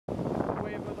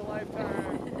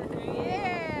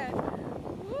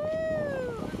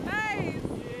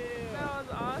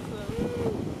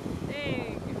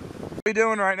you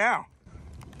doing right now?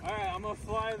 All right, I'm gonna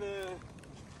fly the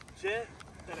jet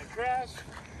that I crashed,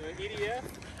 the EDF,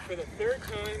 for the 3rd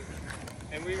time,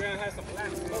 and we're gonna have some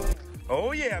black smoke.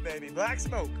 Oh yeah, baby, black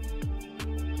smoke.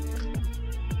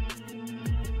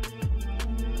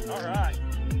 All right,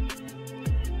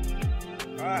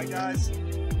 guys.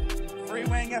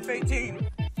 Freewing F18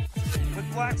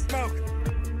 with black smoke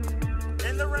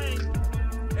in the rain.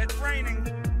 It's raining.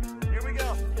 Here we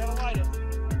go. Gotta light it.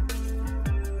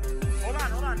 Hold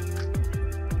on.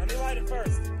 Let me light it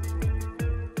first.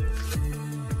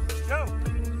 Go.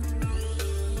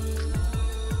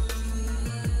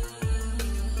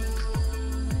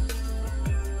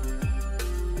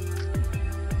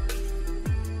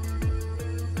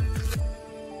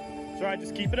 That's right,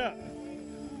 just keep it up.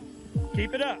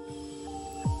 Keep it up.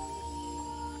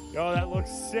 Oh, that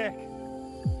looks sick.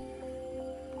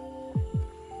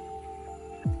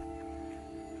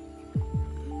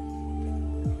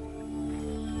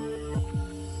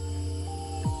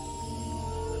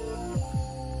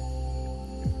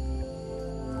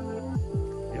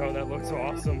 Yo, that looks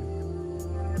awesome.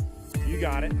 You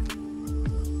got it.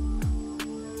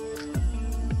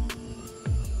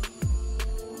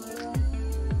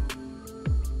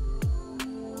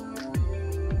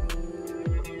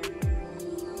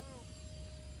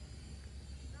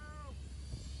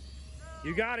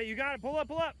 You got it, pull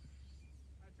up. I tried,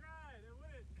 it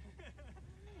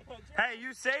wouldn't. Hey,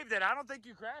 you saved it. I don't think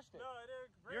you crashed it. No, I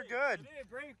didn't break. You're good. I didn't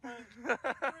break, but break,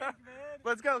 man.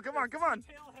 Let's go, come on. Tail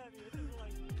heavy.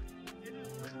 It is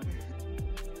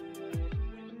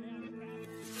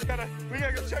We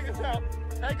gotta go check this out.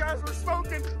 Hey guys, we're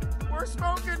smoking.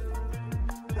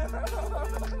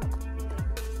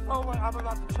 Oh my, I'm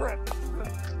about to trip.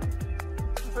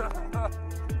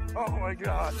 Oh my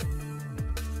God.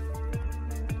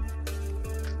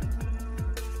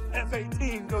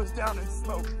 F18 goes down in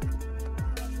smoke.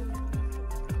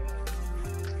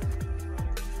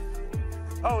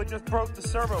 Oh, it just broke the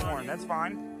servo horn. That's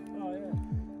fine. Oh yeah.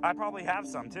 I probably have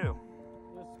some too.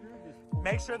 The screw just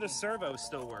Make sure the servo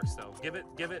still works though. Give it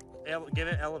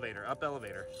elevator, up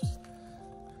elevator.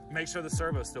 Make sure the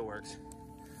servo still works.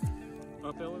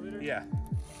 up elevator? Yeah.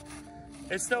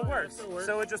 It still works.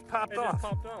 So it just popped off. Just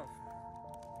popped off.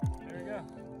 There you go.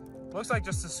 Looks like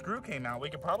just the screw came out. We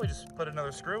could probably just put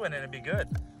another screw in it and it'd be good.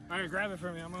 All right, grab it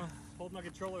for me. I'm gonna hold my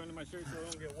controller into my shirt so I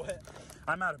don't get wet.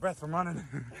 I'm out of breath from running.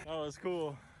 Oh, it's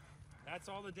cool. That's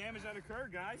all the damage that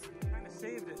occurred, guys. Kind of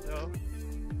saved it though.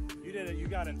 You did it. You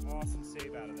got an awesome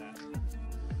save out of that.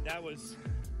 That was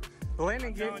the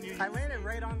landing gear. You, I landed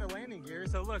right on the landing gear,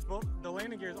 so look, both the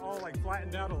landing gears all like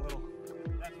flattened out a little.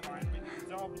 That's fine.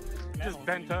 It's all just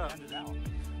bent up.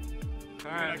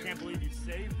 All right. I can't believe you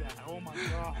saved that. Oh my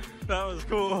God. That was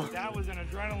cool. That was an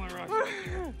adrenaline rush.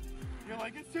 You're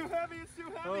like, it's too heavy, it's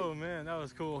too heavy. Oh man, that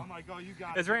was cool. I'm like, oh, you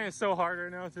got it. It's raining so hard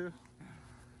right now too.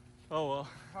 Oh well.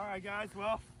 All right, guys.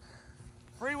 Well,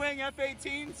 Freewing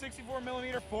F18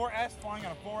 64mm 4S flying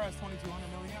on a 4S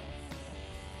 2200mm.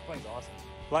 This plane's awesome.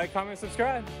 Like, comment,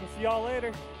 subscribe. We'll see y'all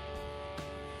later.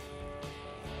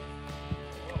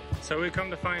 So we come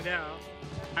to find out,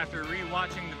 after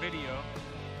re-watching the video,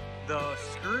 the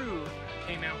screw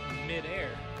came out in mid-air,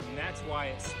 and that's why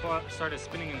it started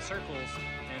spinning in circles,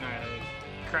 and I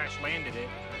crash landed it,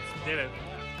 and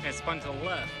it spun to the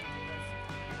left.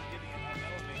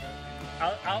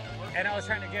 And I was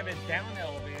trying to give it down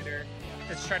elevator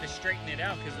to try to straighten it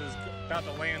out because it was about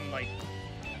to land like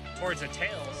towards the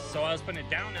tails. So I was putting it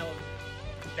down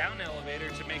elevator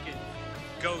to make it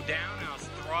go down, and I was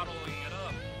throttling it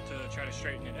up to try to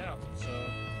straighten it out. So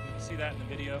you can see that in the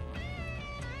video.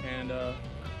 And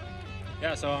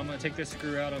yeah, so I'm gonna take this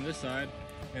screw out on this side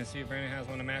and see if Brandon has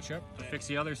one to match up to fix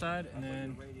the other side, and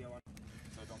then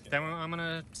I'm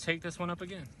gonna take this one up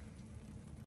again.